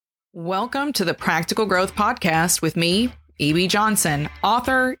Welcome to the Practical Growth Podcast with me, E.B. Johnson,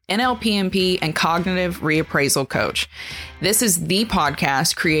 author, NLPMP, and cognitive reappraisal coach. This is the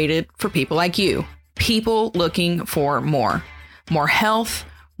podcast created for people like you, people looking for more health,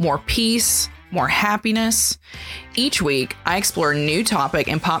 more peace, more happiness. Each week, I explore a new topic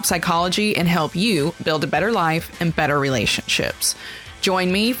in pop psychology and help you build a better life and better relationships.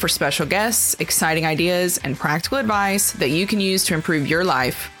 Join me for special guests, exciting ideas, and practical advice that you can use to improve your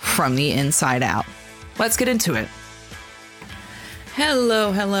life from the inside out. Let's get into it.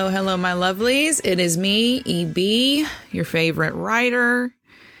 Hello, my lovelies. It is me, EB, your favorite writer,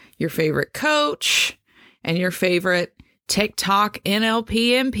 your favorite coach, and your favorite TikTok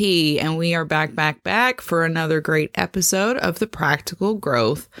NLPMP, and we are back for another great episode of the Practical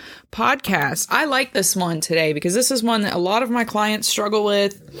Growth Podcast. I like this one today because this is one that a lot of my clients struggle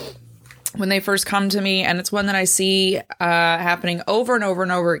with when they first come to me, and it's one that I see happening over and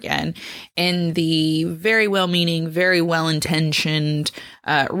over again in the very well-meaning, very well-intentioned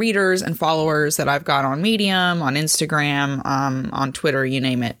readers and followers that I've got on Medium, on Instagram, on Twitter, you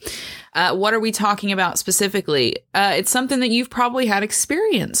name it. What are we talking about specifically? It's something that you've probably had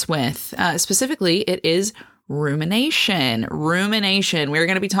experience with. Specifically, it is rumination. We're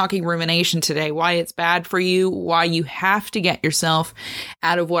going to be talking rumination today, why it's bad for you, why you have to get yourself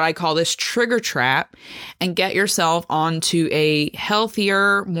out of what I call this trigger trap and get yourself onto a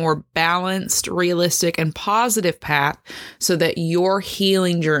healthier, more balanced, realistic, and positive path so that your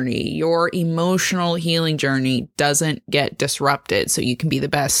healing journey, your emotional healing journey doesn't get disrupted, so you can be the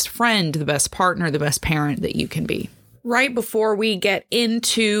best friend, the best partner, the best parent that you can be. Right before we get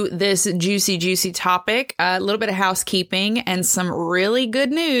into this juicy topic, a little bit of housekeeping and some really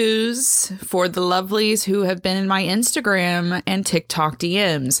good news for the lovelies who have been in my Instagram and TikTok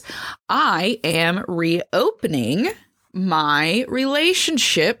DMs. I am reopening my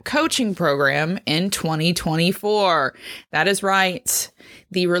relationship coaching program in 2024. That is right.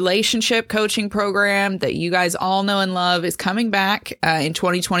 The relationship coaching program that you guys all know and love is coming back in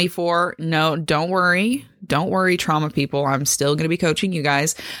 2024. No, don't worry. Don't worry, trauma people. I'm still going to be coaching you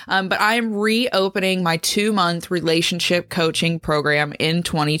guys. But I am reopening my 2-month relationship coaching program in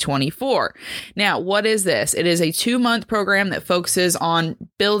 2024. Now, what is this? It is a 2-month program that focuses on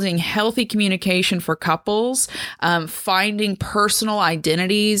building healthy communication for couples, finding personal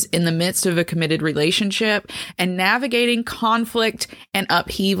identities in the midst of a committed relationship, and navigating conflict and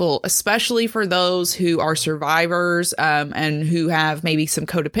upheaval, especially for those who are survivors and who have maybe some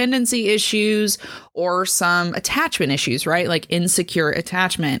codependency issues or some attachment issues, right? Like insecure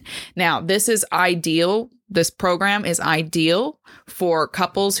attachment. Now, this is ideal. This program is ideal for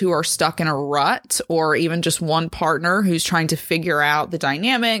couples who are stuck in a rut, or even just one partner who's trying to figure out the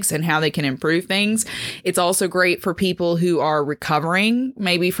dynamics and how they can improve things. It's also great for people who are recovering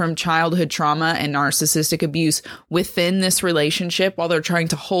maybe from childhood trauma and narcissistic abuse within this relationship while they're trying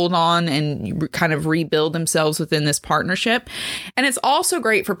to hold on and kind of rebuild themselves within this partnership. And it's also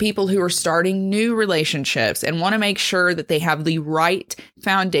great for people who are starting new relationships and want to make sure that they have the right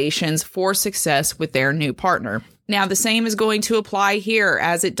foundations for success with their new partner. Now, the same is going to apply here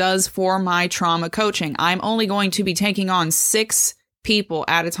as it does for my trauma coaching. I'm only going to be taking on 6 people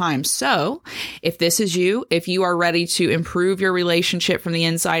at a time. So if this is you, if you are ready to improve your relationship from the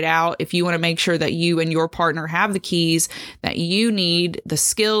inside out, if you want to make sure that you and your partner have the keys that you need, the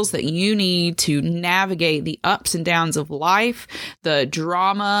skills that you need to navigate the ups and downs of life, the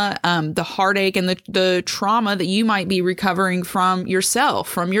drama, the heartache, and the trauma that you might be recovering from yourself,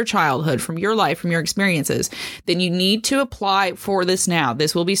 from your childhood, from your life, from your experiences, then you need to apply for this now.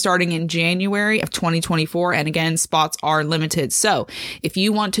 This will be starting in January of 2024. And again, spots are limited. So if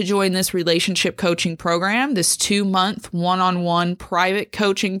you want to join this relationship coaching program, this 2-month one-on-one private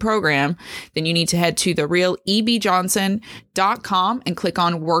coaching program, then you need to head to therealebjohnson.com and click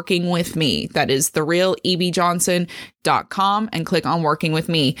on Working With Me. That is therealebjohnson.com and click on Working With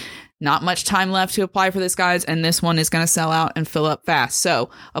Me. Not much time left to apply for this, guys, and this one is going to sell out and fill up fast.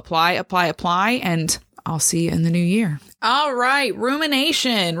 So apply, and I'll see you in the new year. All right,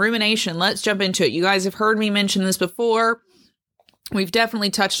 rumination. Let's jump into it. You guys have heard me mention this before. We've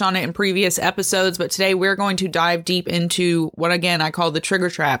definitely touched on it in previous episodes, but today we're going to dive deep into what, again, I call the trigger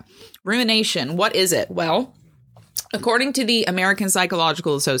trap. Rumination, what is it? Well, according to the American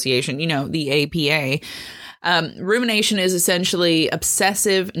Psychological Association, the APA, rumination is essentially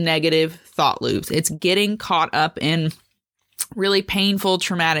obsessive negative thought loops. It's getting caught up in really painful,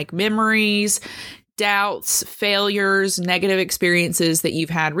 traumatic memories, doubts, failures, negative experiences that you've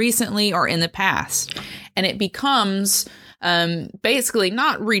had recently or in the past. And it becomes Basically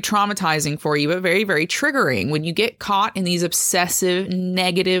not re-traumatizing for you, but very, very triggering. When you get caught in these obsessive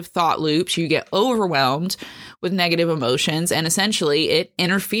negative thought loops, you get overwhelmed with negative emotions, and essentially it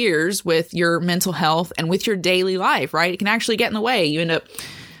interferes with your mental health and with your daily life, right? It can actually get in the way. You end up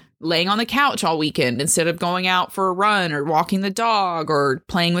laying on the couch all weekend instead of going out for a run or walking the dog or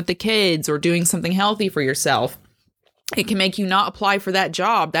playing with the kids or doing something healthy for yourself. It can make you not apply for that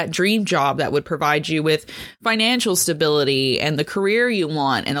job, that dream job that would provide you with financial stability and the career you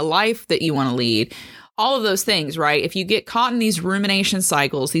want and a life that you want to lead. All of those things, right? If you get caught in these rumination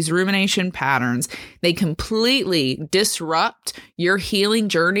cycles, these rumination patterns, they completely disrupt your healing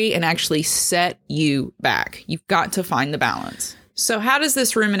journey and actually set you back. You've got to find the balance. So how does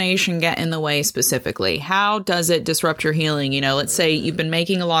this rumination get in the way specifically? How does it disrupt your healing? Let's say you've been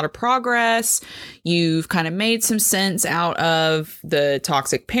making a lot of progress. You've kind of made some sense out of the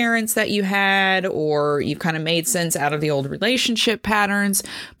toxic parents that you had, or you've kind of made sense out of the old relationship patterns,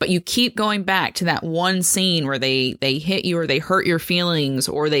 but you keep going back to that one scene where they hit you or they hurt your feelings,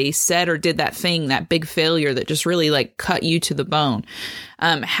 or they said or did that thing, that big failure that just really like cut you to the bone.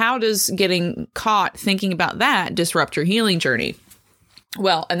 How does getting caught thinking about that disrupt your healing journey?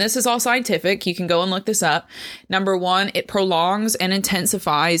 Well, and this is all scientific. You can go and look this up. Number one, it prolongs and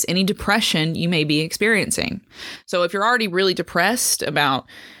intensifies any depression you may be experiencing. So if you're already really depressed about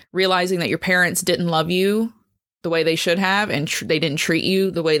realizing that your parents didn't love you the way they should have, and they didn't treat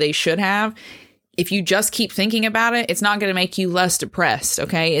you the way they should have, if you just keep thinking about it, it's not going to make you less depressed,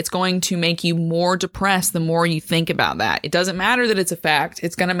 okay? It's going to make you more depressed the more you think about that. It doesn't matter that it's a fact.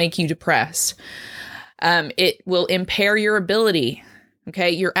 It's going to make you depressed. It will impair your ability.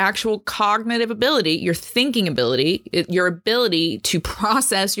 Okay, your actual cognitive ability, your thinking ability, your ability to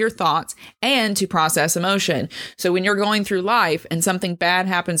process your thoughts and to process emotion. So when you're going through life and something bad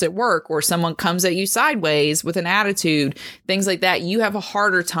happens at work, or someone comes at you sideways with an attitude, things like that, you have a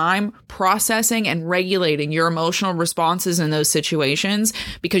harder time processing and regulating your emotional responses in those situations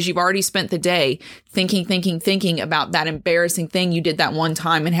because you've already spent the day thinking about that embarrassing thing you did that one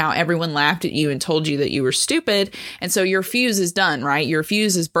time and how everyone laughed at you and told you that you were stupid. And so your fuse is done, right? Your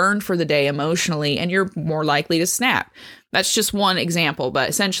fuse is burned for the day emotionally, and you're more likely to snap. That's just one example, but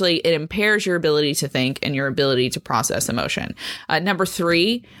essentially it impairs your ability to think and your ability to process emotion. Number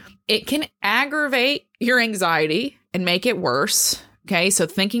three, it can aggravate your anxiety and make it worse. Okay, so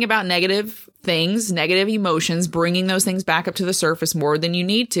thinking about negative things, negative emotions, bringing those things back up to the surface more than you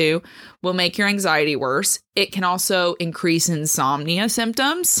need to will make your anxiety worse. It can also increase insomnia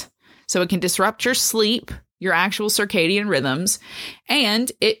symptoms. So it can disrupt your sleep, your actual circadian rhythms,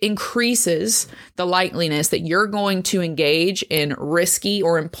 and it increases the likeliness that you're going to engage in risky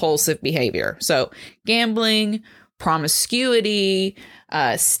or impulsive behavior. So gambling, promiscuity,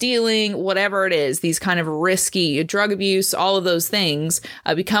 stealing, whatever it is, these kind of risky drug abuse, all of those things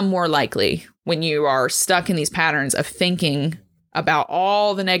become more likely when you are stuck in these patterns of thinking about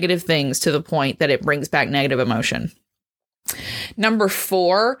all the negative things to the point that it brings back negative emotion. Number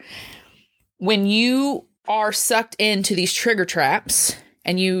four, when you are sucked into these trigger traps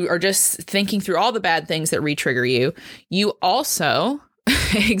and you are just thinking through all the bad things that re-trigger you, you also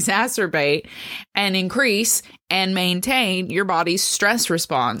exacerbate and increase and maintain your body's stress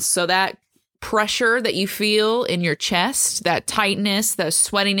response. So that pressure that you feel in your chest, that tightness, the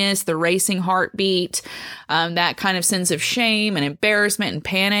sweatiness, the racing heartbeat, that kind of sense of shame and embarrassment and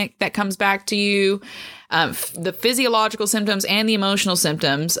panic that comes back to you, the physiological symptoms and the emotional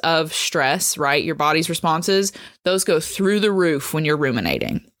symptoms of stress, right? Your body's responses, those go through the roof when you're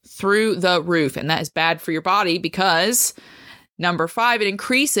ruminating, through the roof. And that is bad for your body because number five, it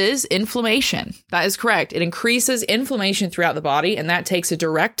increases inflammation. That is correct. It increases inflammation throughout the body, and that takes a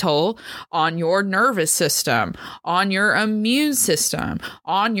direct toll on your nervous system, on your immune system,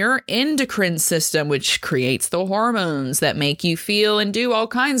 on your endocrine system, which creates the hormones that make you feel and do all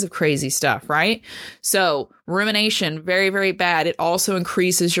kinds of crazy stuff, right? So rumination, very, very bad. It also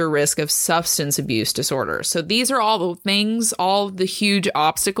increases your risk of substance abuse disorders. So these are all the things, all the huge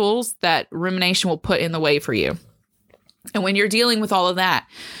obstacles that rumination will put in the way for you. And when you're dealing with all of that,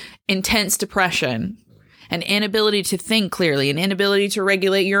 intense depression, an inability to think clearly, an inability to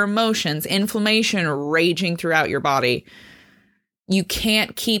regulate your emotions, inflammation raging throughout your body, you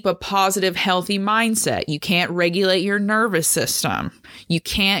can't keep a positive, healthy mindset. You can't regulate your nervous system. You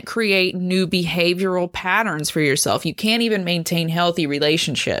can't create new behavioral patterns for yourself. You can't even maintain healthy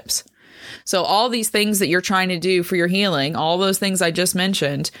relationships. So all these things that you're trying to do for your healing, all those things I just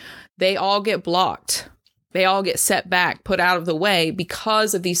mentioned, they all get blocked. They all get set back, put out of the way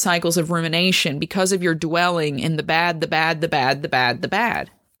because of these cycles of rumination, because of your dwelling in the bad, the bad, the bad, the bad, the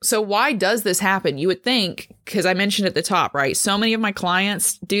bad. So why does this happen? You would think, because I mentioned at the top, right? So many of my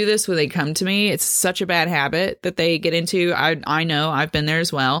clients do this when they come to me. It's such a bad habit that they get into. I know, I've been there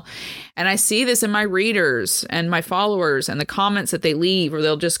as well. And I see this in my readers and my followers and the comments that they leave, where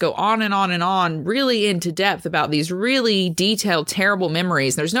they'll just go on and on and on, really into depth about these really detailed, terrible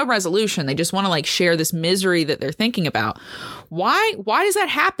memories. There's no resolution. They just want to share this misery that they're thinking about. Why does that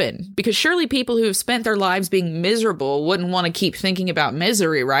happen? Because surely people who have spent their lives being miserable wouldn't want to keep thinking about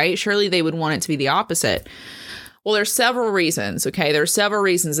misery, right? Surely they would want it to be the opposite. Well, there's several reasons, okay? There are several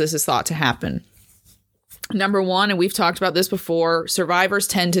reasons this is thought to happen. Number one, and we've talked about this before, survivors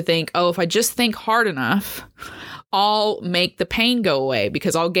tend to think, oh, if I just think hard enough, I'll make the pain go away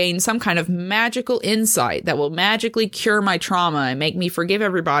because I'll gain some kind of magical insight that will magically cure my trauma and make me forgive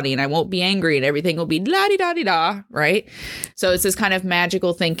everybody, and I won't be angry and everything will be la-di-da-di-da, right? So it's this kind of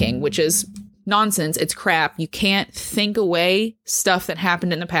magical thinking, which is nonsense. It's crap. You can't think away stuff that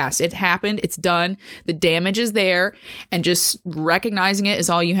happened in the past. It happened. It's done. The damage is there. And just recognizing it is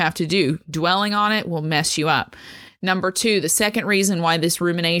all you have to do. Dwelling on it will mess you up. Number two, the second reason why this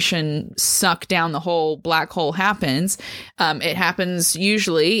rumination suck down the whole black hole happens, it happens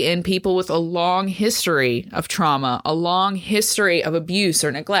usually in people with a long history of trauma, a long history of abuse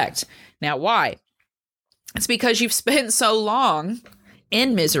or neglect. Now, why? It's because you've spent so long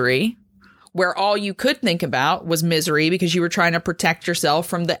in misery, where all you could think about was misery because you were trying to protect yourself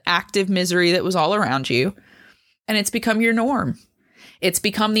from the active misery that was all around you. And it's become your norm. It's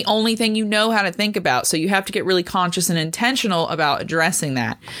become the only thing you know how to think about. So you have to get really conscious and intentional about addressing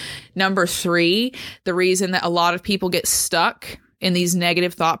that. Number three, the reason that a lot of people get stuck in these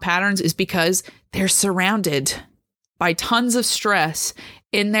negative thought patterns is because they're surrounded by tons of stress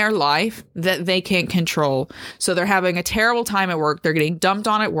in their life that they can't control. So they're having a terrible time at work. They're getting dumped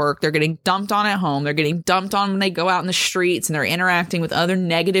on at work. They're getting dumped on at home. They're getting dumped on when they go out in the streets and they're interacting with other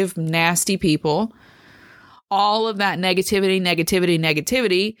negative, nasty people. All of that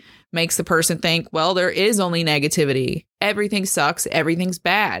negativity makes the person think, well, there is only negativity. Everything sucks. Everything's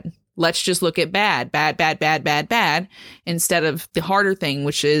bad. Let's just look at bad, instead of the harder thing,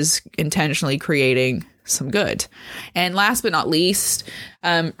 which is intentionally creating some good. And last but not least,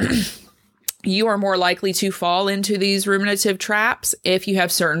 you are more likely to fall into these ruminative traps if you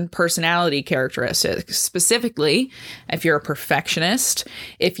have certain personality characteristics. Specifically, if you're a perfectionist,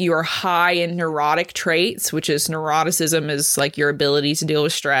 if you are high in neurotic traits, which is neuroticism is your ability to deal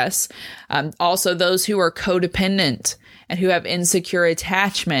with stress. Also, those who are codependent and who have insecure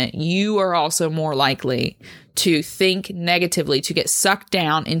attachment, you are also more likely to think negatively, to get sucked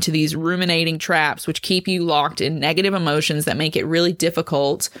down into these ruminating traps, which keep you locked in negative emotions that make it really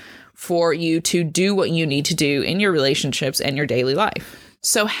difficult for you to do what you need to do in your relationships and your daily life.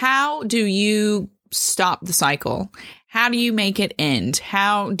 So how do you stop the cycle? How do you make it end?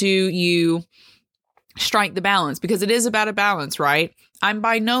 How do you strike the balance? Because it is about a balance, right? I'm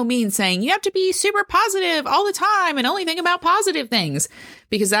by no means saying you have to be super positive all the time and only think about positive things,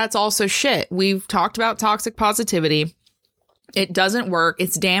 because that's also shit. We've talked about toxic positivity. It doesn't work.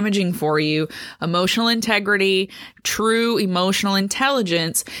 It's damaging for you. Emotional integrity, true emotional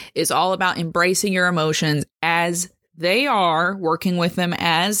intelligence is all about embracing your emotions as they are, working with them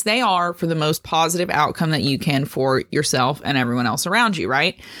as they are for the most positive outcome that you can for yourself and everyone else around you,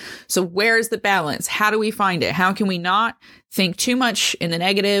 right? So where's the balance? How do we find it? How can we not think too much in the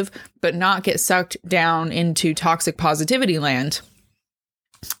negative, but not get sucked down into toxic positivity land?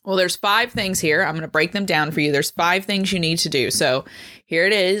 Well, there's 5 things here. I'm going to break them down for you. There's 5 things you need to do. So here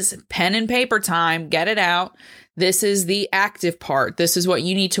it is, pen and paper time, get it out. This is the active part. This is what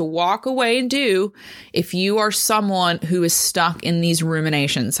you need to walk away and do if you are someone who is stuck in these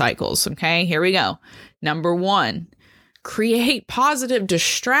rumination cycles. Okay, here we go. Number 1, create positive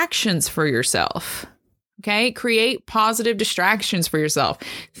distractions for yourself. Okay, create positive distractions for yourself.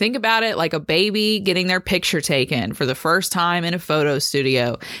 Think about it like a baby getting their picture taken for the first time in a photo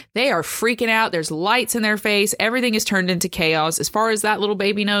studio. They are freaking out. There's lights in their face. Everything is turned into chaos. As far as that little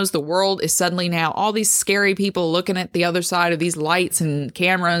baby knows, the world is suddenly now all these scary people looking at the other side of these lights and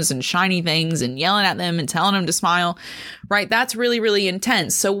cameras and shiny things and yelling at them and telling them to smile, right? That's really, really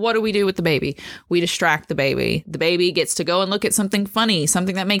intense. So what do we do with the baby? We distract the baby. The baby gets to go and look at something funny,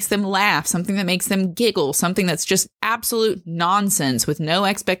 something that makes them laugh, something that makes them giggle, something that's just absolute nonsense with no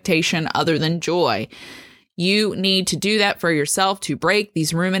expectation other than joy. You need to do that for yourself to break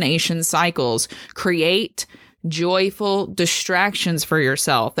these rumination cycles. Create joyful distractions for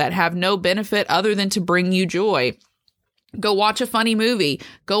yourself that have no benefit other than to bring you joy. Go watch a funny movie.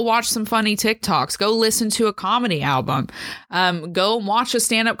 Go watch some funny TikToks. Go listen to a comedy album. Go watch a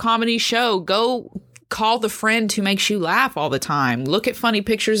stand-up comedy show. Go Call the friend who makes you laugh all the time. Look at funny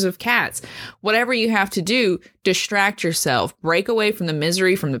pictures of cats. Whatever you have to do, distract yourself. Break away from the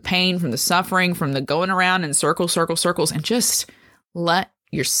misery, from the pain, from the suffering, from the going around in circles, and just let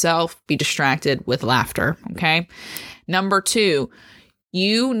yourself be distracted with laughter, okay? Number 2,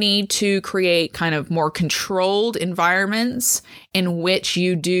 you need to create kind of more controlled environments in which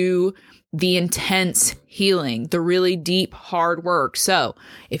you do the intense healing, the really deep, hard work. So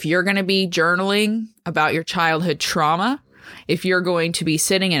if you're going to be journaling about your childhood trauma, if you're going to be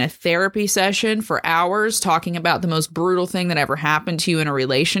sitting in a therapy session for hours talking about the most brutal thing that ever happened to you in a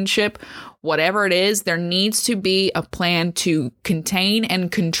relationship, whatever it is, there needs to be a plan to contain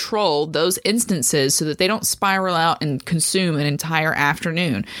and control those instances so that they don't spiral out and consume an entire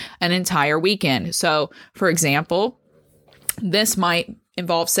afternoon, an entire weekend. So, for example, this might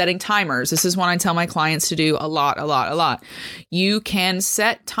involve setting timers. This is one I tell my clients to do a lot. You can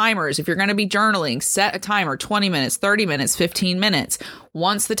set timers. If you're going to be journaling, set a timer, 20 minutes, 30 minutes, 15 minutes.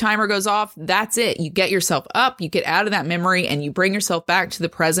 Once the timer goes off, that's it. You get yourself up, you get out of that memory, and you bring yourself back to the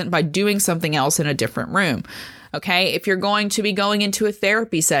present by doing something else in a different room. Okay, if you're going to be going into a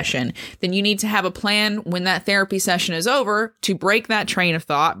therapy session, then you need to have a plan when that therapy session is over to break that train of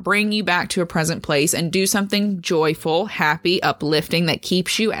thought, bring you back to a present place, and do something joyful, happy, uplifting that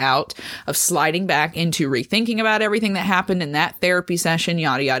keeps you out of sliding back into rethinking about everything that happened in that therapy session,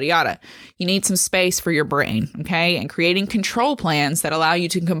 yada, yada, yada. You need some space for your brain, okay? And creating control plans that allow you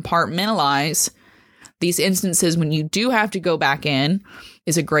to compartmentalize these instances when you do have to go back in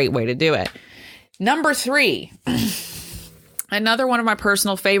is a great way to do it. Number 3, another one of my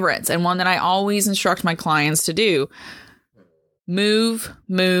personal favorites and one that I always instruct my clients to do, move.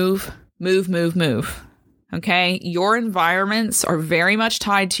 Okay. Your environments are very much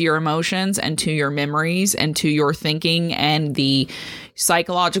tied to your emotions and to your memories and to your thinking and the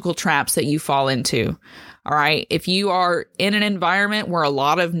psychological traps that you fall into. All right. If you are in an environment where a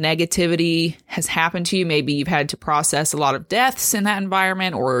lot of negativity has happened to you, maybe you've had to process a lot of deaths in that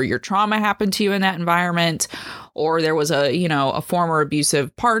environment, or your trauma happened to you in that environment, or there was a former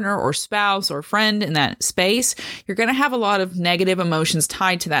abusive partner or spouse or friend in that space, you're going to have a lot of negative emotions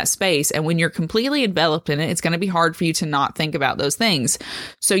tied to that space. And when you're completely enveloped in it, it's going to be hard for you to not think about those things.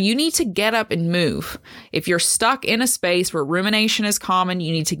 So you need to get up and move. If you're stuck in a space where rumination is common,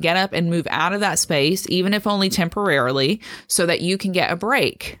 you need to get up and move out of that space, even if only temporarily, so that you can get a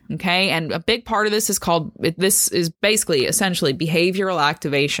break. Okay. And a big part of this is basically essentially behavioral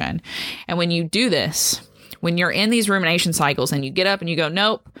activation. And when you do this, when you're in these rumination cycles and you get up and you go,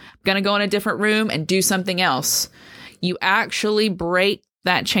 nope, I'm going to go in a different room and do something else, you actually break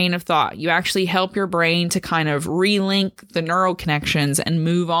that chain of thought. You actually help your brain to kind of relink the neural connections and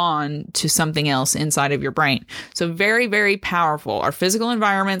move on to something else inside of your brain. So very, very powerful. Our physical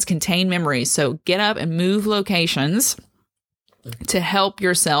environments contain memories. So get up and move locations to help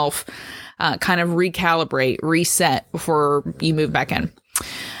yourself kind of recalibrate, reset before you move back in.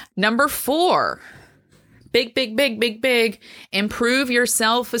 Number 4, big, improve your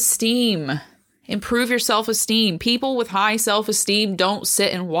self-esteem. Improve your self-esteem. People with high self-esteem don't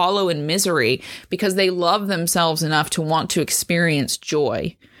sit and wallow in misery because they love themselves enough to want to experience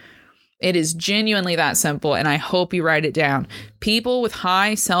joy. It is genuinely that simple, and I hope you write it down. People with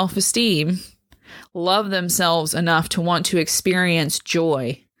high self-esteem love themselves enough to want to experience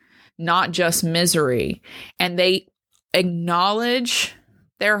joy, not just misery. And they acknowledge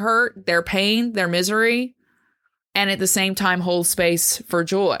their hurt, their pain, their misery, and at the same time hold space for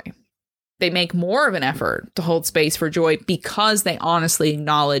joy. They make more of an effort to hold space for joy because they honestly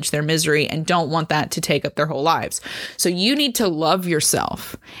acknowledge their misery and don't want that to take up their whole lives. So you need to love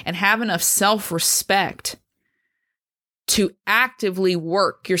yourself and have enough self-respect to actively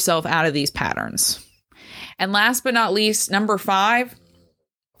work yourself out of these patterns. And last but not least, number 5,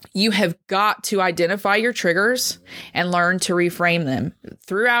 you have got to identify your triggers and learn to reframe them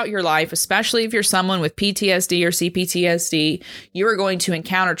throughout your life, especially if you're someone with PTSD or CPTSD. You are going to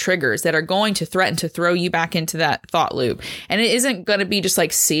encounter triggers that are going to threaten to throw you back into that thought loop. And it isn't going to be just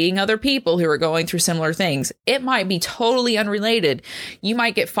like seeing other people who are going through similar things. It might be totally unrelated. You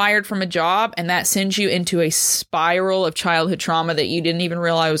might get fired from a job and that sends you into a spiral of childhood trauma that you didn't even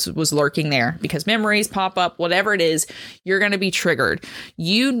realize was lurking there because memories pop up, whatever it is, you're going to be triggered.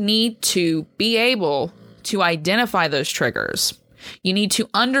 You need to be able to identify those triggers. You need to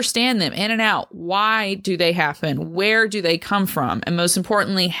understand them in and out. Why do they happen? Where do they come from? And most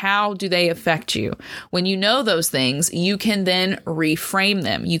importantly, how do they affect you? When you know those things, you can then reframe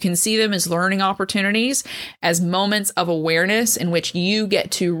them. You can see them as learning opportunities, as moments of awareness in which you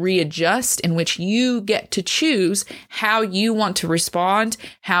get to readjust, in which you get to choose how you want to respond,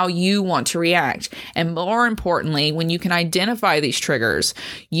 how you want to react. And more importantly, when you can identify these triggers,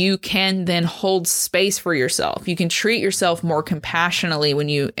 you can then hold space for yourself. You can treat yourself more compassionately when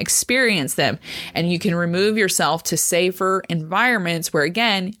you experience them, and you can remove yourself to safer environments where,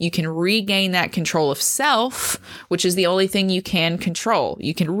 again, you can regain that control of self, which is the only thing you can control.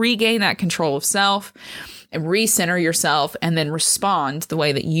 You can regain that control of self and recenter yourself and then respond the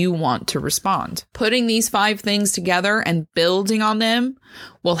way that you want to respond. Putting these 5 things together and building on them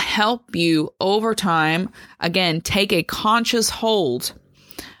will help you over time, again, take a conscious hold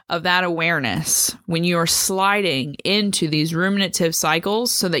of that awareness when you are sliding into these ruminative cycles,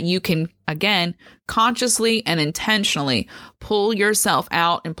 so that you can, again, consciously and intentionally pull yourself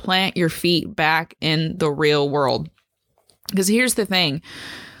out and plant your feet back in the real world. Because here's the thing.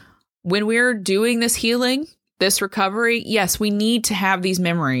 When we're doing this healing, this recovery, yes, we need to have these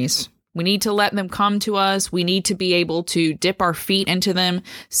memories. We need to let them come to us. We need to be able to dip our feet into them,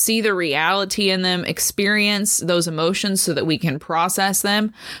 see the reality in them, experience those emotions so that we can process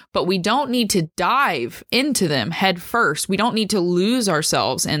them. But we don't need to dive into them head first. We don't need to lose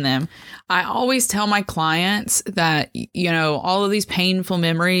ourselves in them. I always tell my clients that, all of these painful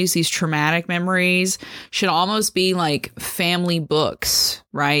memories, these traumatic memories should almost be like family books,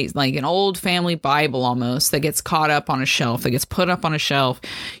 right? Like an old family Bible almost that gets caught up on a shelf, that gets put up on a shelf.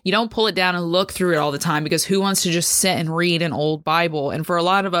 You don't pull it down and look through it all the time, because who wants to just sit and read an old Bible? And for a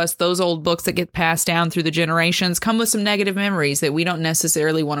lot of us, those old books that get passed down through the generations come with some negative memories that we don't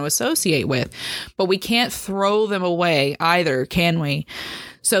necessarily want to associate with. But we can't throw them away either, can we?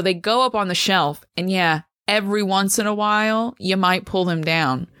 So they go up on the shelf, and yeah, every once in a while, you might pull them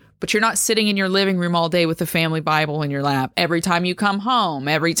down. But you're not sitting in your living room all day with the family Bible in your lap. Every time you come home,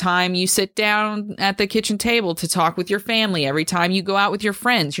 every time you sit down at the kitchen table to talk with your family, every time you go out with your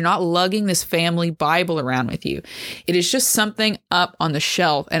friends, you're not lugging this family Bible around with you. It is just something up on the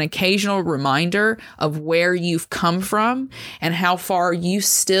shelf, an occasional reminder of where you've come from and how far you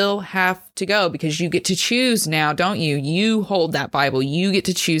still have to go, because you get to choose now, don't you? You hold that Bible. You get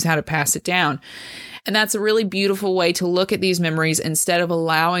to choose how to pass it down. And that's a really beautiful way to look at these memories, instead of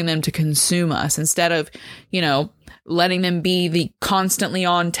allowing them to consume us, instead of, letting them be the constantly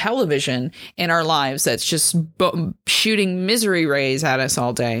on television in our lives that's just shooting misery rays at us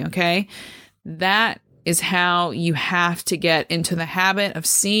all day. Okay. That is how you have to get into the habit of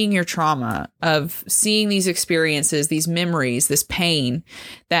seeing your trauma, of seeing these experiences, these memories, this pain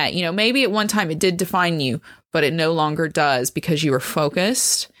that, maybe at one time it did define you, but it no longer does, because you were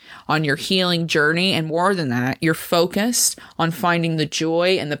focused on your healing journey. And more than that, you're focused on finding the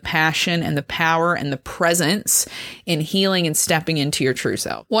joy and the passion and the power and the presence in healing and stepping into your true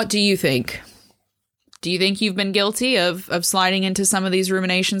self. What do you think? Do you think you've been guilty of sliding into some of these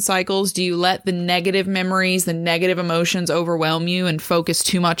rumination cycles? Do you let the negative memories, the negative emotions overwhelm you and focus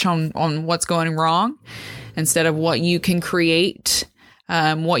too much on what's going wrong instead of what you can create,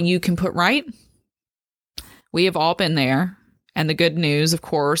 what you can put right? We have all been there. And the good news, of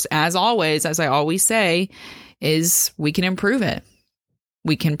course, as always, as I always say, is we can improve it.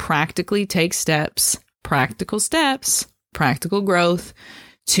 We can practically take practical growth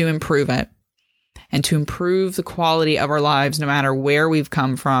to improve it, and to improve the quality of our lives, no matter where we've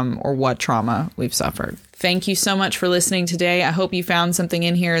come from or what trauma we've suffered. Thank you so much for listening today. I hope you found something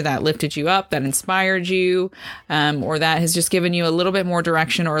in here that lifted you up, that inspired you, or that has just given you a little bit more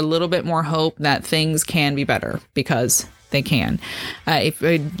direction or a little bit more hope that things can be better, because they can. If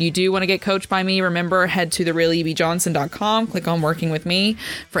you do want to get coached by me, remember, head to therealebjohnson.com, click on working with me.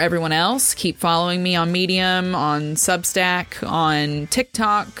 For everyone else, keep following me on Medium, on Substack, on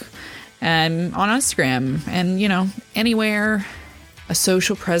TikTok, and on Instagram, and, anywhere a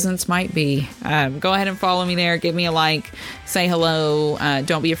social presence might be. Go ahead and follow me there. Give me a like, say hello.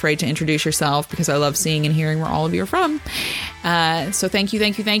 Don't be afraid to introduce yourself, because I love seeing and hearing where all of you are from. So thank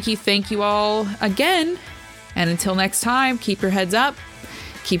you all again. And until next time, keep your heads up,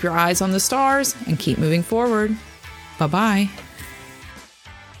 keep your eyes on the stars, and keep moving forward. Bye-bye.